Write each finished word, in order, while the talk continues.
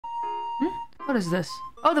What is this?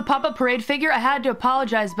 Oh, the pop-up parade figure? I had to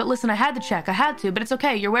apologize, but listen, I had to check. I had to, but it's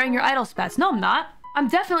okay. You're wearing your idol spats. No, I'm not. I'm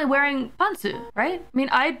definitely wearing pantsu, right? I mean,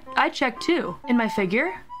 I checked too. In my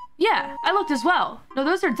figure? Yeah, I looked as well. No,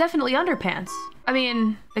 those are definitely underpants. I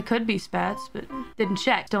mean, it could be spats, but didn't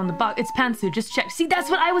check. Still in the box. It's pantsu, just check. See,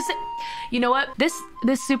 that's what I was saying. You know what? This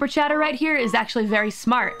super chatter right here is actually very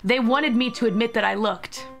smart. They wanted me to admit that I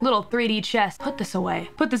looked. Little 3D chest. Put this away.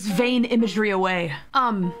 Put this vain imagery away.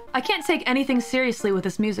 I can't take anything seriously with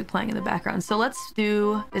this music playing in the background, so let's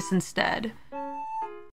do this instead.